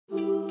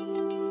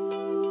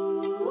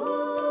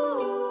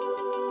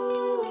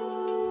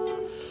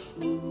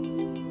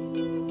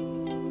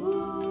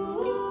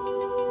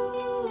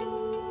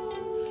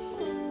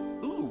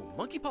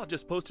Peepaw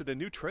just posted a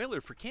new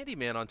trailer for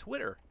Candyman on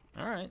Twitter.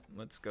 Alright,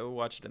 let's go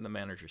watch it in the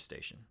manager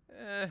station.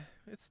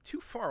 It's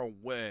too far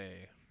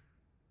away.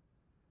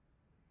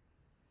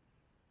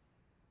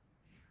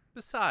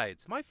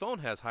 Besides, my phone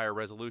has higher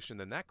resolution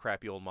than that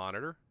crappy old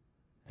monitor.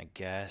 I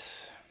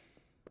guess.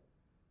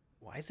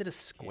 Why is it a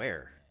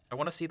square? I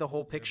want to see the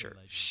whole picture.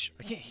 Shh,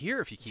 I can't hear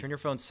if you keep... Turn your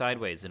phone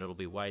sideways and it'll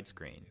be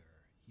widescreen.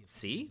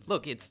 See?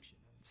 Look, it's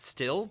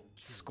still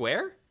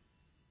square?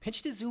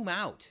 Pinch to zoom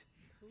out.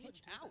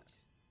 Pinch out.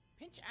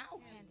 Pinch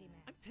out.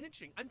 I'm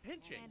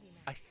pinching.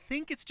 I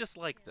think it's just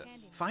like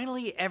this.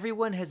 Finally,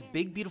 everyone has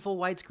big, beautiful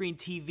widescreen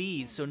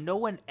TVs, so no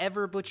one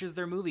ever butchers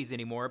their movies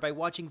anymore by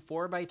watching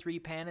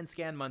 4x3 pan and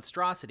scan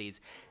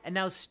monstrosities. And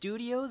now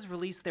studios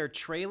release their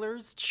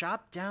trailers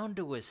chopped down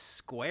to a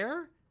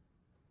square?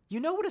 You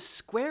know what a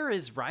square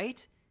is,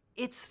 right?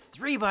 It's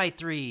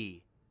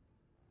 3x3.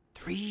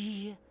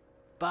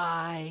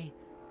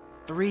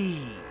 3x3.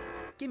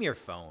 Give me your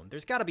phone.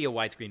 There's gotta be a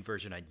widescreen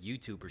version on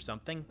YouTube or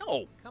something.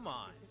 No! Come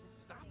on.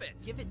 Stop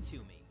it! Give it to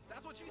me.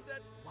 That's what she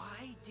said!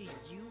 Why do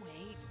you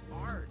hate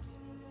art?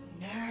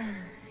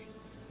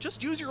 Nerds.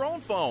 Just use your own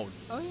phone!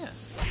 Oh, yeah.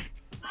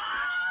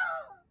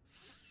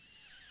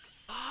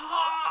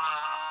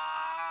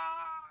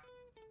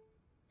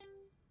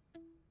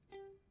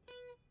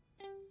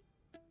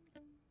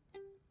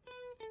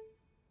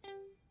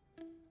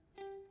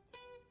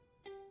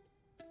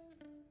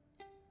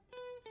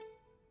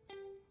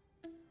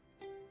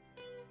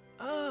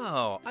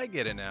 Oh, I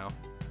get it now.